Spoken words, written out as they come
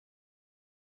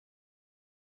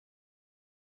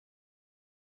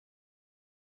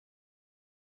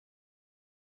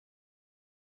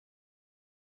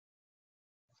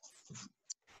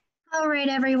All right,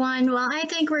 everyone. Well, I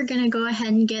think we're going to go ahead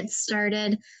and get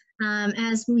started.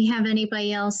 As we have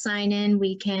anybody else sign in,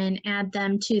 we can add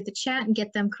them to the chat and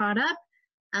get them caught up.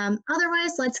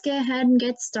 Otherwise, let's get ahead and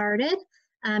get started.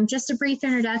 Just a brief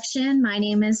introduction. My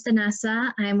name is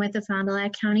Vanessa. I'm with the Fond du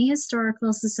Lac County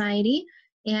Historical Society,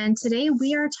 and today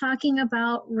we are talking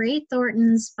about Ray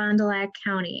Thornton's Fond du Lac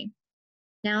County.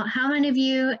 Now, how many of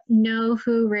you know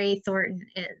who Ray Thornton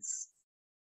is?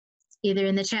 Either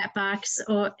in the chat box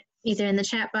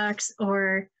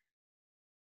or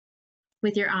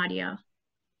with your audio.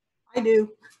 I do.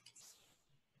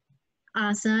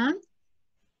 Awesome.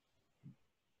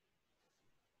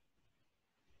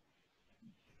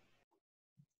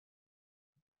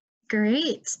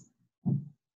 Great.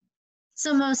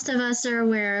 So most of us are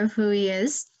aware of who he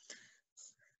is.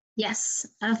 Yes,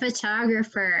 a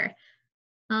photographer.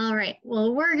 All right,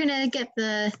 well, we're gonna get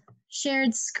the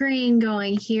shared screen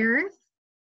going here.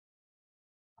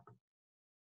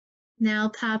 Now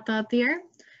pop up here.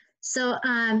 So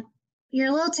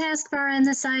your little taskbar on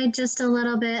the side, just a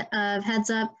little bit of heads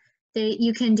up that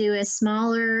you can do a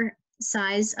smaller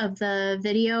size of the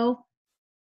video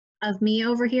of me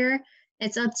over here.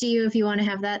 It's up to you if you want to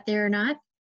have that there or not.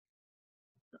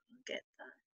 Get the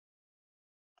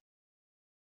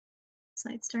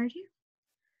slide start here.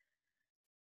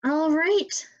 All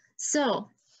right,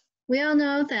 so we all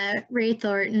know that Ray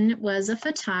Thornton was a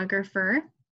photographer.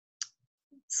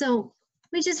 So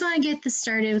we just want to get this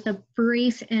started with a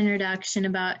brief introduction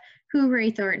about who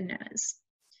Ray Thornton is.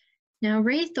 Now,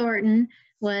 Ray Thornton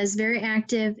was very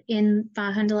active in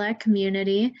the Fond du Lac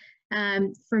community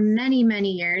for many,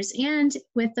 many years, and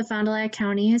with the Fond du Lac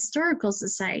County Historical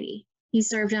Society. He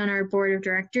served on our board of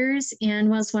directors and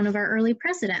was one of our early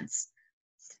presidents.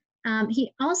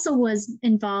 He also was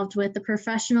involved with the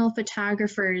Professional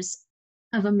Photographers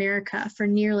of America for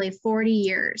nearly 40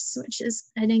 years, which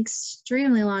is an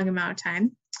extremely long amount of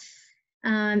time.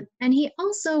 And he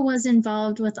also was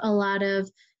involved with a lot of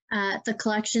the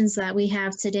collections that we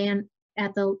have today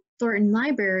at the Thornton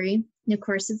Library. And of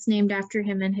course, it's named after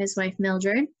him and his wife,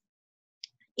 Mildred.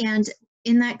 And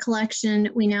in that collection,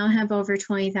 we now have over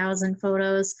 20,000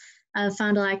 photos of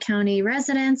Fond du Lac County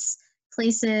residents,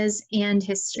 places, and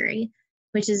history,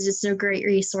 which is just a great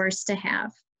resource to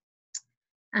have.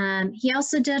 He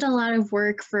also did a lot of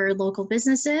work for local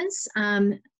businesses.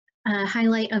 A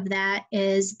highlight of that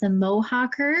is the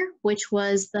Mohawker, which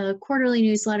was the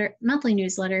monthly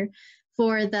newsletter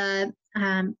for the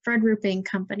Fred Roofing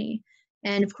Company.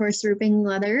 And of course, Roofing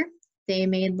Leather, they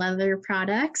made leather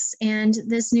products. And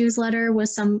this newsletter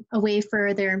was a way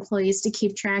for their employees to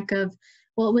keep track of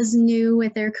what was new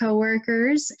with their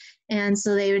coworkers. And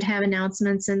so they would have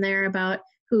announcements in there about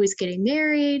who was getting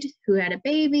married, who had a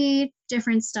baby,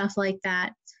 different stuff like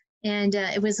that. And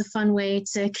it was a fun way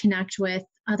to connect with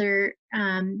other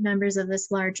members of this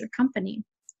larger company.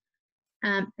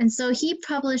 And so he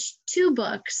published 2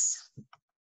 books.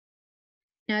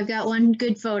 Now I've got one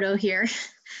good photo here.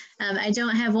 I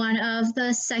don't have one of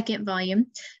the second volume,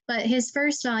 but his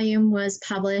first volume was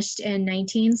published in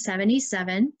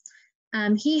 1977.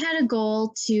 He had a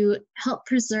goal to help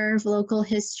preserve local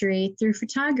history through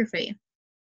photography.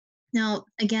 Now,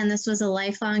 again, this was a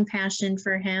lifelong passion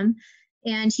for him,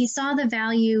 and he saw the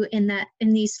value in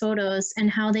these photos and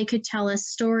how they could tell us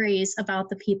stories about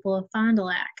the people of Fond du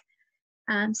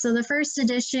Lac. So the first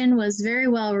edition was very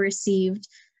well received,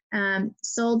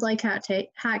 sold like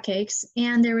hotcakes,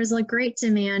 and there was a great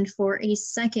demand for a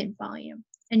second volume.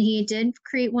 And he did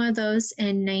create one of those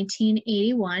in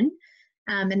 1981,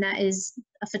 and that is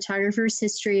A Photographer's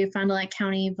History of Fond du Lac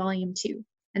County, Volume 2,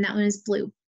 and that one is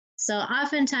blue. So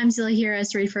oftentimes you'll hear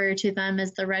us refer to them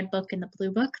as the red book and the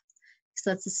blue book, because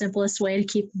that's the simplest way to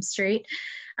keep them straight.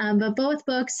 But both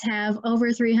books have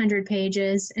over 300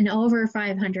 pages and over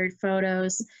 500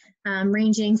 photos,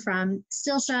 ranging from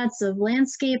still shots of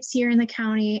landscapes here in the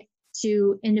county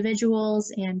to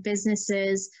individuals and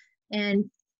businesses and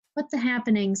what the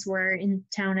happenings were in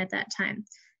town at that time.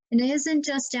 And it isn't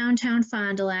just downtown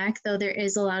Fond du Lac, though there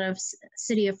is a lot of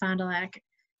city of Fond du Lac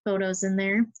photos in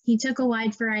there. He took a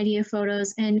wide variety of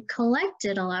photos and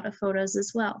collected a lot of photos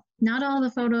as well. Not all the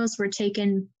photos were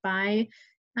taken by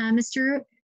Mr.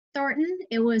 Thornton.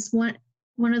 It was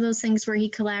one of those things where he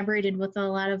collaborated with a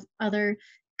lot of other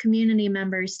community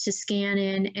members to scan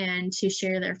in and to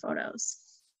share their photos.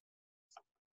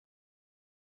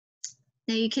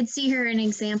 Now you can see here an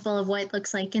example of what it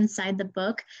looks like inside the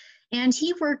book. And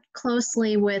he worked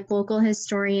closely with local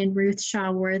historian Ruth Shaw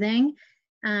Worthing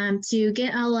to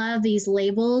get a lot of these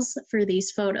labels for these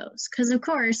photos. Because of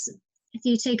course, if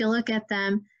you take a look at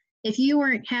them, if you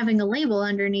weren't having a label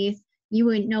underneath, you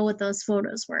wouldn't know what those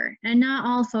photos were. And not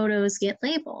all photos get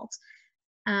labeled.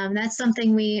 That's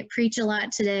something we preach a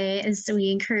lot today, is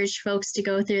we encourage folks to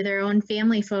go through their own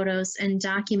family photos and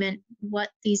document what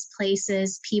these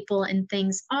places, people, and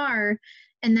things are.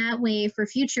 And that way, for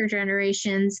future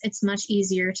generations, it's much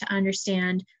easier to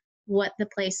understand what the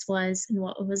place was and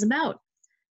what it was about.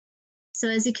 So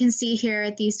as you can see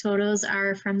here, these photos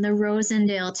are from the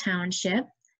Rosendale Township.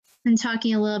 And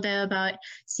talking a little bit about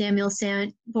Samuel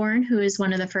Sanborn, who is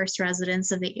one of the first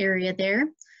residents of the area there,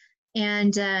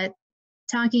 and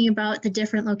talking about the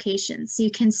different locations. So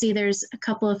you can see there's a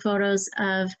couple of photos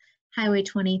of Highway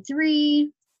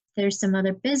 23, there's some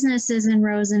other businesses in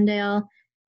Rosendale,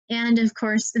 and of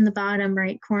course in the bottom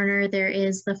right corner there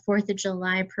is the 4th of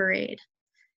July parade.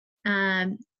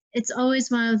 It's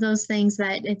always one of those things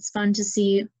that it's fun to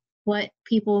see what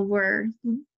people were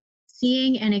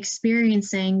seeing and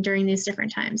experiencing during these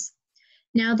different times.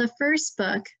 Now the first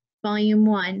book, Volume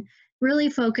 1, really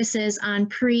focuses on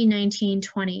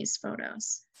pre-1920s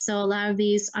photos. So a lot of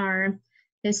these are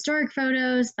historic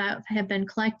photos that have been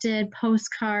collected,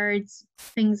 postcards,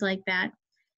 things like that.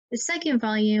 The second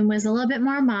volume was a little bit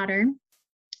more modern.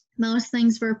 Most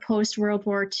things were post-World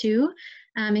War II,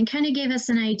 and kind of gave us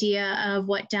an idea of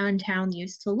what downtown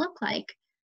used to look like.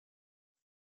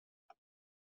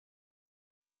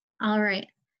 All right,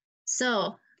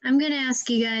 so I'm going to ask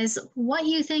you guys what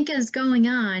you think is going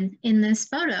on in this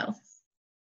photo.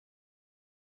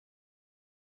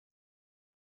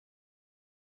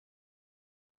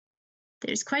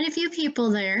 There's quite a few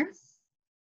people there.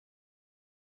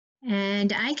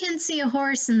 And I can see a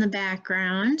horse in the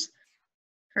background,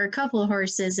 or a couple of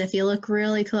horses if you look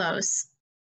really close.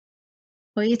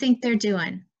 What do you think they're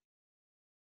doing?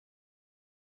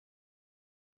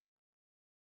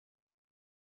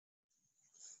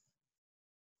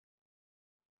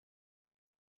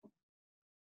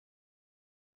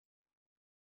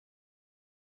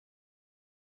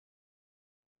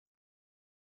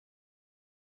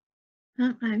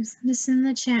 Oh, I'm missing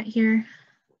the chat here.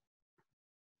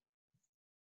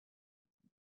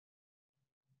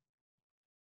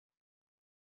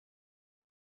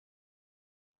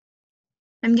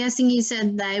 I'm guessing you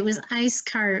said that it was ice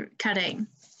cutting.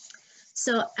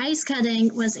 So ice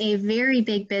cutting was a very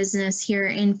big business here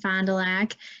in Fond du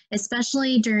Lac,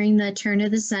 especially during the turn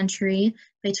of the century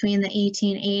between the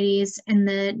 1880s and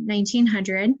the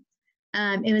 1900s.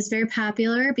 It was very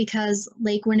popular because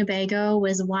Lake Winnebago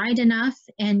was wide enough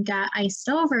and got iced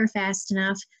over fast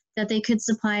enough that they could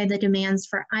supply the demands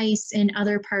for ice in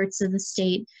other parts of the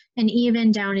state and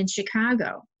even down in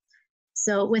Chicago.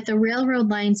 So with the railroad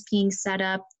lines being set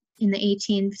up in the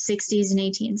 1860s and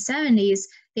 1870s,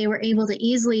 they were able to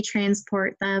easily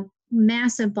transport the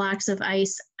massive blocks of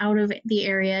ice out of the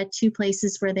area to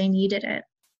places where they needed it.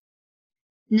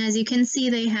 And as you can see,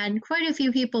 they had quite a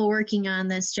few people working on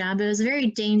this job. It was a very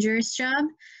dangerous job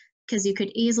because you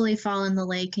could easily fall in the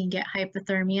lake and get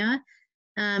hypothermia.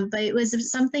 But it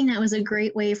was something that was a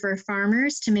great way for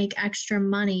farmers to make extra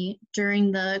money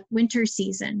during the winter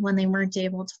season when they weren't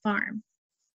able to farm.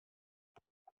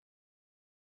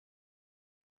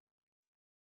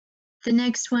 The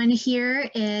next one here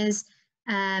is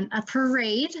a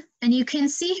parade, and you can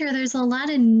see here there's a lot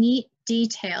of neat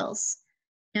details.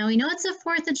 Now we know it's a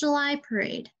 4th of July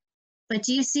parade, but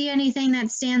do you see anything that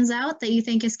stands out that you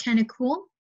think is kind of cool?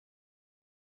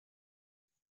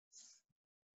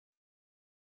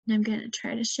 And I'm gonna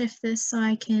try to shift this so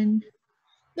I can.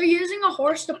 They're using a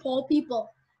horse to pull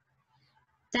people.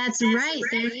 That's right,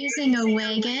 they're using a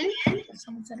wagon.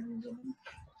 Someone said a wagon.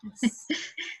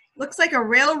 Looks like a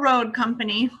railroad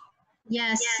company.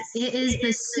 Yes, it is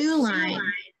the Sioux Line.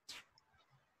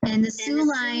 And the Sioux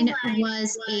Line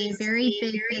was a very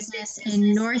big business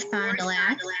in North Fond du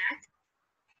Lac.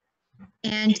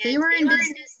 And they were in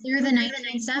business through the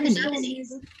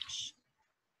 1970s.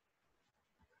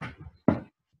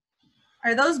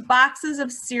 Are those boxes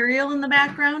of cereal in the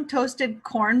background toasted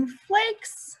corn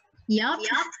flakes? Yep.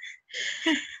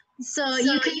 So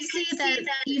you can see that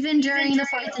even during the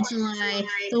 4th of July,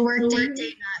 the workday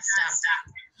did not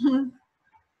stop.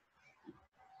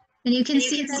 And you can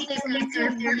see that they've got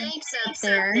their flags up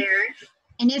there.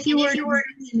 And if you were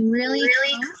really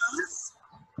close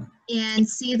and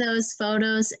see those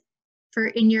photos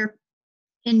in your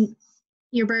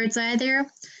bird's eye there,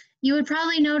 you would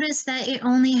probably notice that it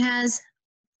only has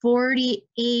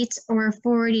 48 or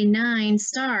 49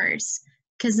 stars,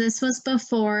 because this was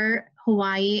before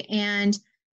Hawaii and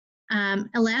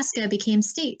Alaska became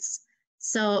states.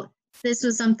 So this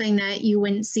was something that you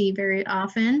wouldn't see very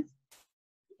often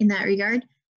in that regard.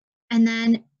 And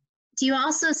then do you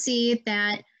also see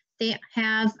that they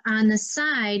have on the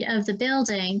side of the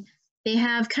building, they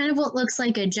have kind of what looks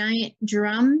like a giant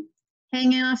drum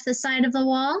hanging off the side of the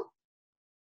wall.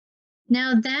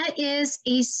 Now that is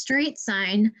a street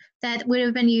sign that would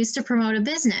have been used to promote a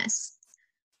business.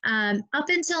 Up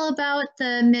until about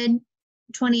the mid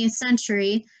 20th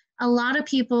century, a lot of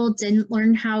people didn't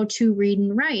learn how to read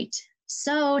and write.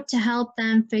 So to help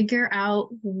them figure out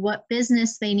what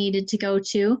business they needed to go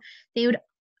to,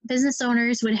 business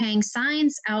owners would hang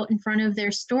signs out in front of their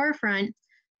storefront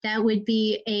that would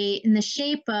be in the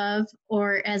shape of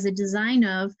or as a design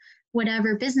of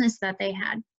whatever business that they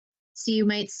had. So you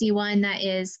might see one that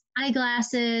is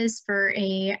eyeglasses for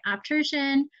a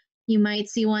optician. You might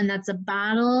see one that's a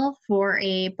bottle for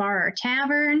a bar or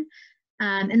tavern.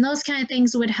 And those kind of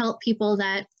things would help people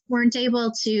that weren't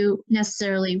able to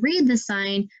necessarily read the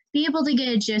sign be able to get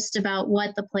a gist about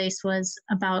what the place was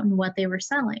about and what they were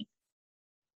selling.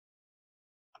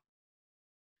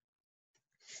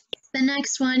 The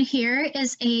next one here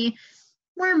is a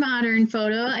more modern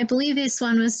photo. I believe this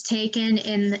one was taken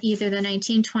in either the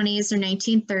 1920s or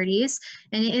 1930s,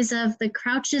 and it is of the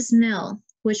Crouch's Mill,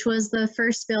 which was the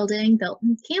first building built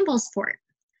in Campbellsport.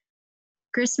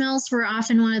 Grist mills were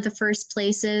often one of the first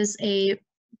places,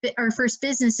 or first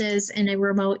businesses in a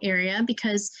remote area,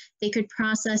 because they could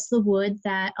process the wood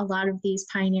that a lot of these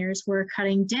pioneers were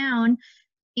cutting down,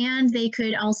 and they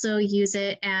could also use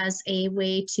it as a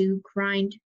way to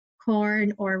grind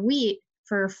corn or wheat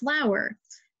for flour,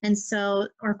 and so,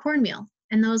 or cornmeal.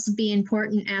 And those would be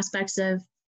important aspects of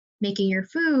making your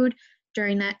food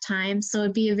during that time. So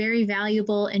it'd be a very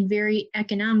valuable and very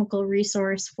economical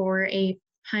resource for a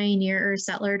pioneer or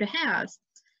settler to have.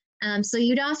 So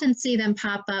you'd often see them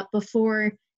pop up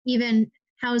before even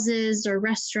houses or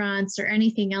restaurants or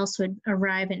anything else would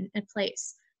arrive in a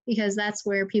place, because that's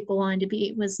where people wanted to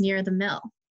be, was near the mill.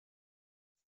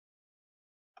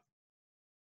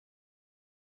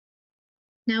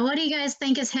 Now, what do you guys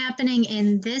think is happening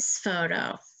in this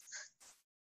photo?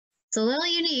 It's a little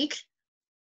unique.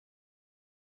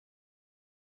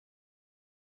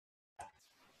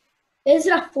 Is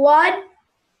it a flood?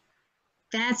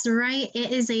 That's right,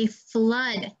 it is a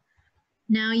flood.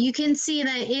 Now you can see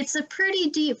that it's a pretty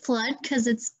deep flood because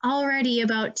it's already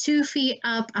about 2 feet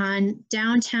up on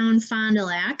downtown Fond du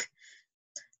Lac.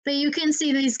 But you can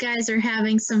see these guys are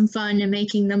having some fun and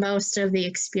making the most of the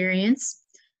experience.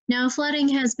 Now flooding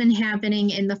has been happening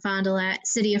in the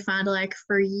city of Fond du Lac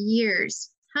for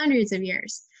years, hundreds of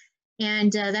years.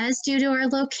 And that is due to our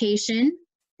location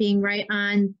being right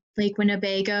on Lake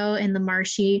Winnebago and the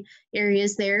marshy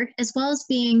areas there, as well as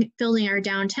building our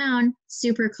downtown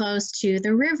super close to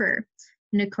the river.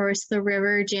 And of course, the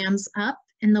river jams up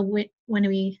in when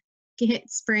we hit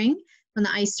spring, when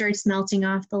the ice starts melting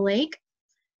off the lake.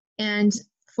 And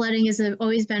flooding has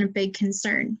always been a big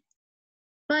concern.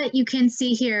 But you can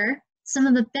see here, some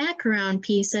of the background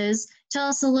pieces tell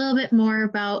us a little bit more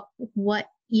about what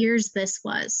years this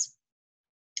was.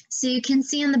 So you can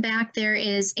see in the back there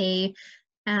is a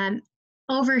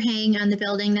overhang on the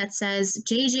building that says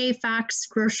J.J. Fox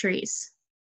Groceries.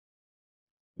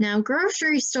 Now,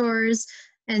 grocery stores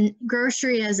and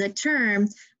grocery as a term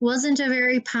wasn't a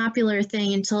very popular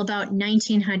thing until about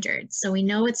 1900, so we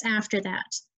know it's after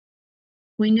that.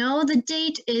 We know the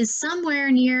date is somewhere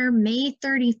near May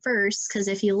 31st, because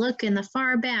if you look in the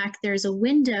far back, there's a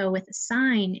window with a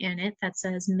sign in it that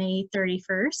says May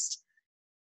 31st.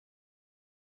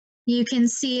 You can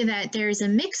see that there's a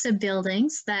mix of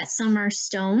buildings, that some are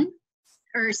stone,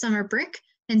 or some are brick,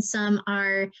 and some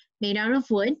are made out of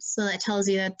wood, so that tells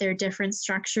you that there are different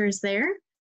structures there.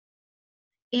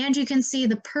 And you can see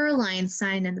the Purline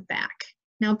sign in the back.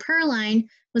 Now, Purline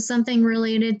was something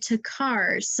related to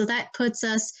cars, so that puts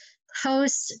us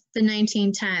post the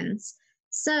 1910s.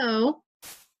 So,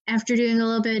 after doing a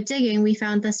little bit of digging, we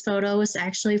found this photo was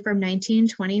actually from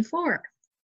 1924.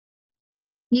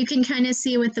 You can kind of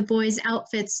see with the boys'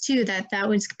 outfits too, that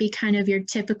would be kind of your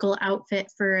typical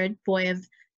outfit for a boy of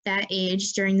that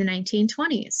age during the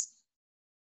 1920s.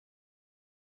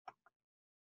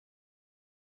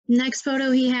 Next photo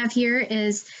we have here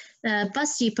is the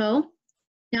bus depot.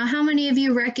 Now, how many of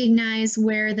you recognize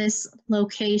where this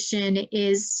location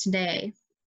is today?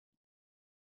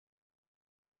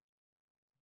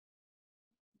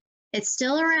 It's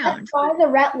still around. That's by the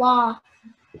Ret Law.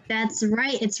 That's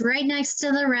right, it's right next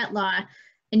to the Ret Law.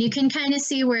 And you can kind of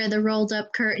see where the rolled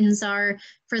up curtains are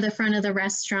for the front of the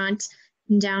restaurant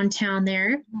in downtown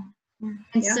there.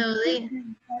 And so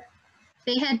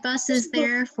they had buses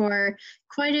there for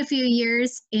quite a few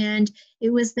years, and it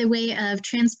was the way of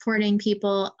transporting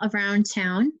people around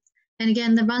town. And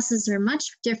again, the buses are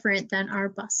much different than our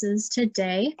buses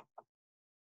today.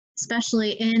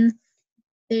 especially in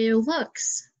the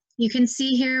looks. You can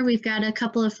see here we've got a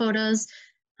couple of photos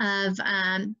of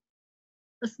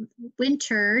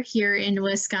winter here in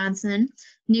Wisconsin.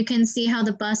 And you can see how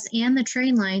the bus and the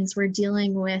train lines were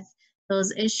dealing with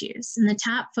those issues. In the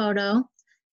top photo,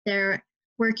 they're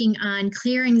working on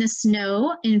clearing the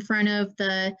snow in front of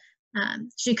the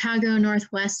Chicago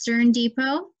Northwestern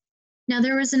Depot. Now,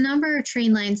 there was a number of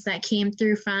train lines that came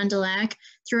through Fond du Lac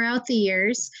throughout the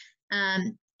years.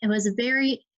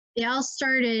 They all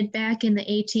started back in the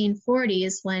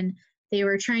 1840s when they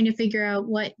were trying to figure out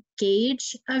what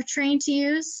gauge of train to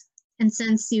use. And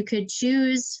since you could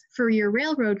choose for your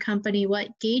railroad company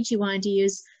what gauge you wanted to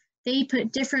use, they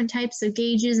put different types of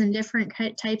gauges and different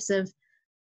types of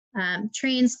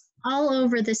trains all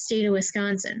over the state of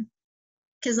Wisconsin,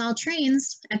 because all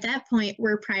trains at that point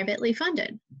were privately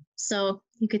funded. So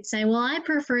you could say, well, I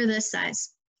prefer this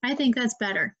size. I think that's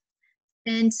better.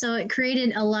 And so it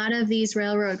created a lot of these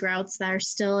railroad routes that are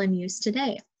still in use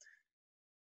today.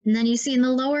 And then you see in the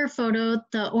lower photo,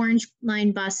 the orange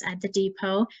line bus at the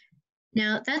depot.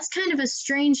 Now that's kind of a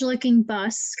strange looking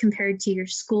bus compared to your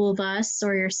school bus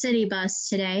or your city bus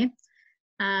today.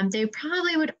 They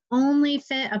probably would only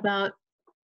fit about,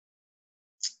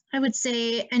 I would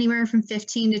say, anywhere from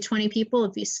 15 to 20 people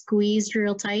if you squeezed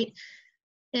real tight.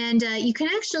 And you can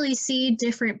actually see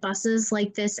different buses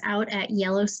like this out at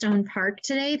Yellowstone Park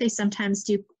today. They sometimes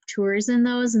do tours in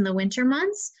those in the winter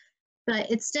months,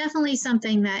 but it's definitely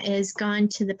something that is gone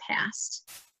to the past.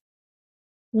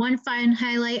 One fine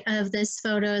highlight of this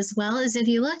photo as well is if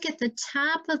you look at the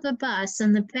top of the bus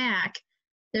and the back,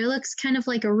 there looks kind of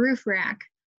like a roof rack.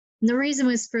 And the reason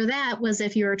was for that was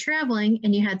if you were traveling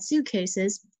and you had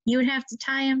suitcases, you would have to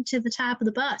tie them to the top of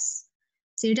the bus.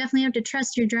 So you definitely have to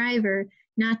trust your driver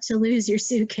not to lose your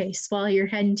suitcase while you're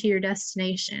heading to your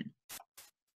destination.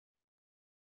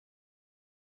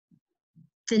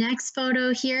 The next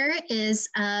photo here is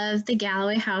of the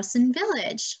Galloway House and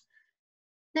Village.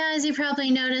 Now, as you probably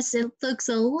noticed, it looks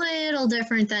a little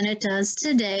different than it does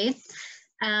today.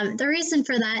 The reason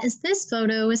for that is this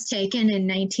photo was taken in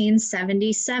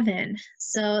 1977.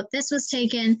 So this was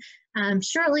taken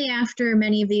shortly after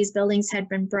many of these buildings had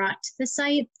been brought to the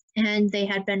site and they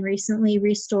had been recently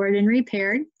restored and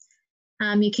repaired.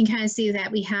 You can kind of see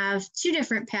that we have two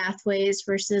different pathways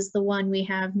versus the one we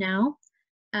have now.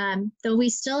 Though we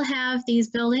still have these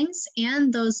buildings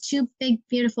and those two big,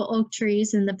 beautiful oak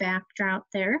trees in the backdrop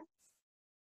there.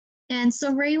 And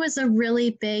so Ray was a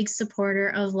really big supporter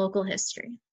of local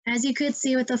history. As you could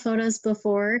see with the photos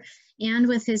before and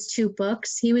with his two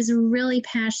books, he was really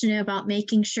passionate about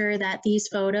making sure that these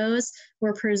photos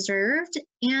were preserved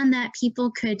and that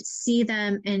people could see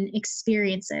them and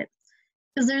experience it.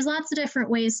 Because there's lots of different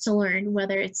ways to learn,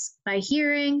 whether it's by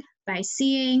hearing, by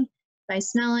seeing, by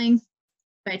smelling,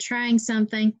 by trying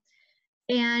something.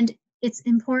 And it's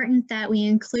important that we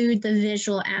include the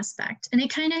visual aspect. And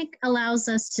it kind of allows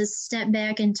us to step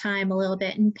back in time a little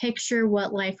bit and picture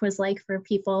what life was like for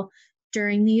people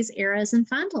during these eras in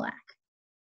Fond du Lac.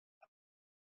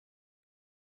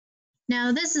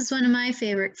 Now, this is one of my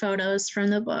favorite photos from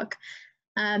the book.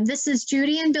 This is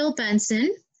Judy and Bill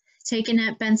Benson, taken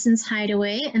at Benson's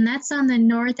Hideaway, and that's on the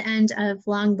north end of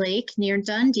Long Lake near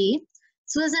Dundee.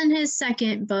 This was in his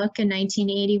second book in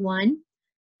 1981.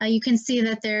 You can see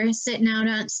that they're standing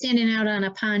out on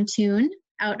a pontoon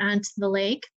out onto the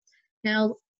lake.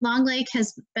 Now, Long Lake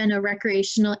has been a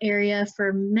recreational area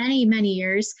for many, many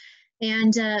years,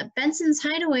 and Benson's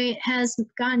Hideaway has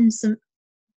gotten some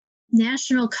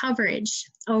national coverage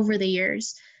over the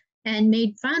years and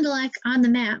made Fond du Lac on the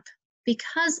map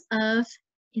because of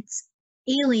its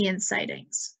alien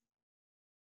sightings.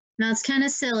 Now, it's kind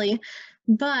of silly,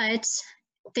 but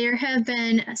there have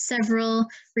been several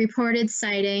reported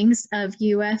sightings of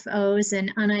UFOs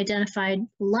and unidentified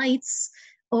lights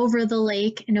over the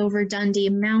lake and over Dundee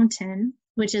Mountain,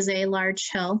 which is a large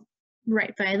hill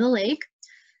right by the lake.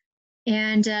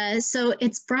 And so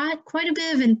it's brought quite a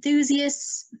bit of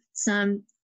enthusiasts, some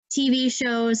TV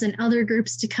shows and other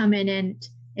groups to come in and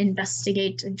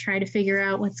investigate and try to figure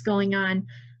out what's going on.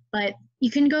 But you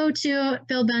can go to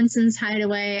Bill Benson's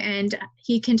Hideaway and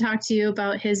he can talk to you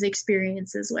about his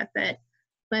experiences with it.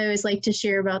 But I always like to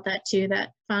share about that too,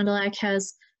 that Fond du Lac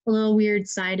has a little weird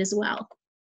side as well.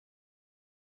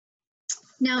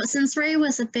 Now, since Ray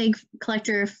was a big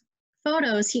collector of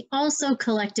photos, he also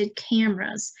collected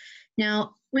cameras.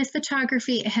 Now, with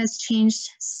photography, it has changed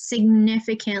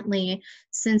significantly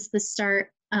since the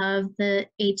start of the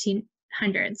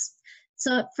 1800s.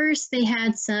 So at first they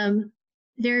had some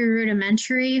very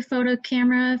rudimentary photo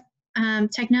camera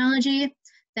technology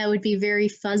that would be very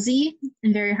fuzzy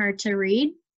and very hard to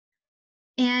read.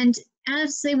 And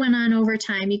as they went on over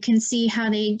time, you can see how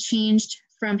they changed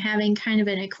from having kind of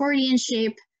an accordion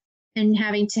shape and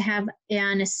having to have it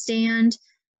on a stand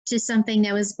to something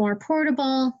that was more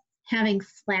portable, having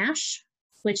flash,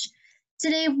 which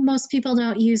today most people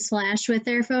don't use flash with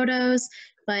their photos,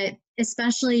 but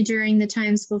especially during the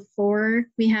times before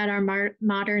we had our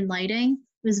modern lighting,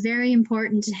 it was very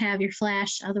important to have your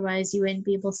flash, otherwise you wouldn't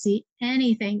be able to see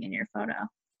anything in your photo.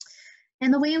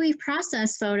 And the way we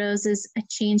process photos is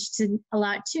changed a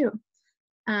lot too.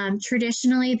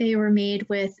 Traditionally, they were made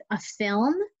with a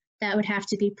film that would have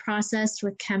to be processed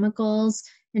with chemicals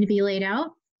and to be laid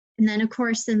out. And then, of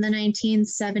course, in the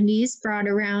 1970s, brought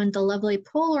around the lovely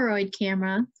Polaroid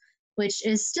camera, which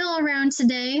is still around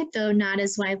today, though not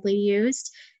as widely used.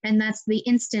 And that's the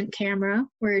instant camera,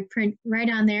 where it print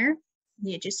right on there.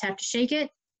 You just have to shake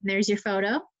it, and there's your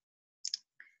photo.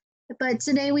 But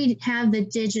today we have the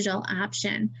digital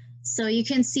option. So you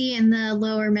can see in the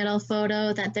lower middle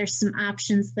photo that there's some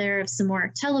options there of some more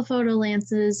telephoto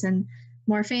lenses and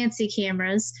more fancy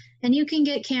cameras. And you can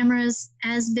get cameras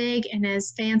as big and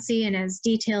as fancy and as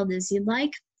detailed as you'd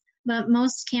like. But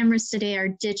most cameras today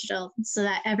are digital, so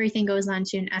that everything goes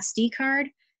onto an SD card,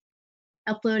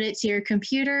 upload it to your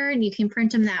computer, and you can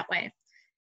print them that way.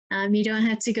 You don't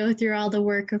have to go through all the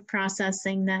work of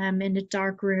processing them in a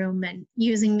dark room and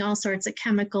using all sorts of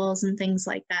chemicals and things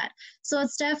like that. So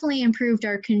it's definitely improved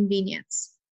our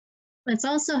convenience. What's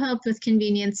also helped with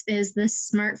convenience is the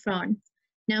smartphone.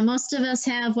 Now, most of us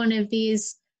have one of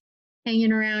these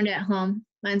hanging around at home.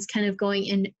 Mine's kind of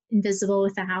going invisible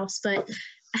with the house, but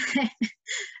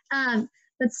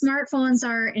smartphones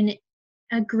are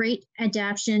a great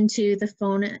adaptation to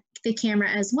the camera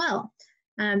as well.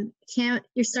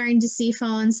 You're starting to see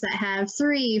phones that have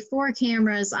 3, 4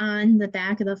 cameras on the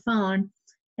back of the phone.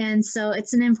 And so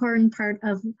it's an important part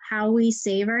of how we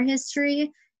save our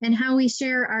history and how we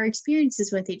share our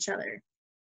experiences with each other.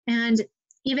 And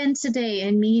even today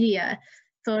in media,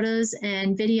 photos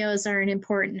and videos are an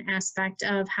important aspect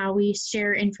of how we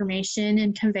share information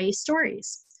and convey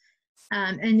stories.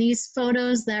 And these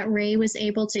photos that Ray was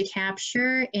able to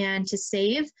capture and to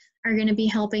save are going to be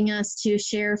helping us to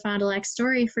share Fond du Lac's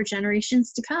story for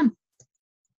generations to come.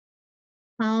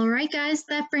 All right, guys,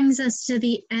 that brings us to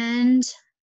the end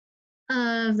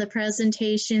of the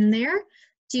presentation there.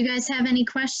 Do you guys have any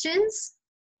questions?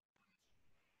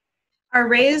 Are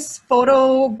Ray's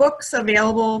photo books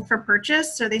available for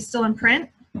purchase? Are they still in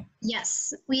print?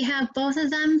 Yes, we have both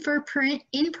of them for print,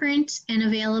 in print and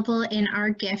available in our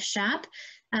gift shop.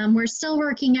 We're still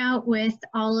working out with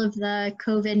all of the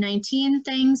COVID-19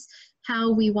 things,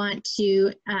 how we want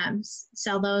to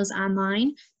sell those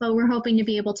online, but we're hoping to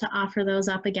be able to offer those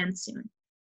up again soon.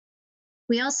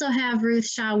 We also have Ruth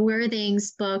Shaw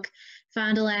Worthing's book,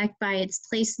 Fond du Lac by its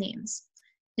place names.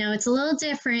 Now it's a little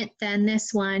different than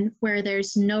this one where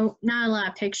there's not a lot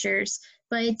of pictures,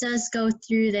 but it does go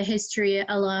through the history of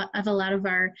a lot of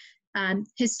our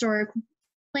historic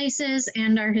places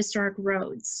and our historic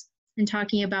roads, and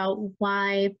talking about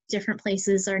why different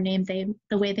places are named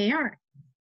the way they are.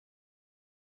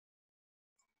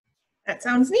 That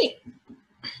sounds neat.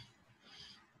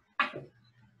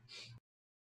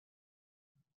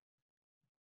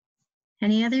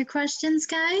 Any other questions,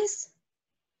 guys?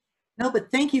 No,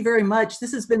 but thank you very much.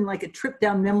 This has been like a trip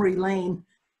down memory lane.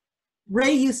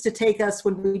 Ray used to take us,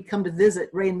 when we'd come to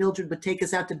visit, Ray and Mildred would take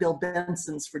us out to Bill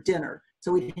Benson's for dinner.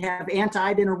 So we'd have Aunt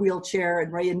Ida in a wheelchair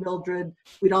and Ray and Mildred,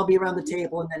 we'd all be around the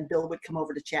table, and then Bill would come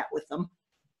over to chat with them.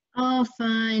 Oh,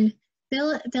 fun.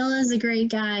 Bill is a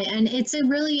great guy, and it's a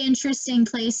really interesting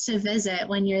place to visit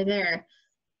when you're there.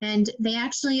 And they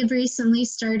actually have recently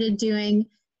started doing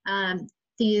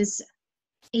these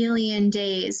alien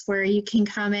days where you can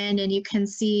come in and you can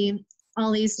see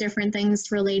all these different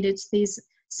things related to these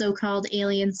so-called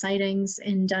alien sightings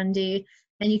in Dundee,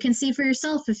 and you can see for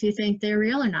yourself if you think they're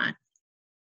real or not.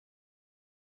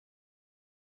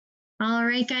 All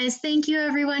right, guys, thank you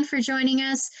everyone for joining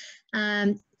us.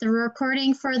 The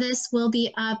recording for this will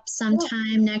be up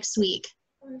sometime next week.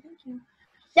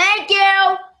 Thank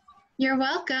you. You're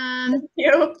welcome. Thank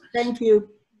you. Thank you.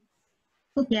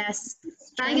 Yes.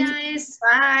 Bye, guys.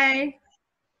 Bye.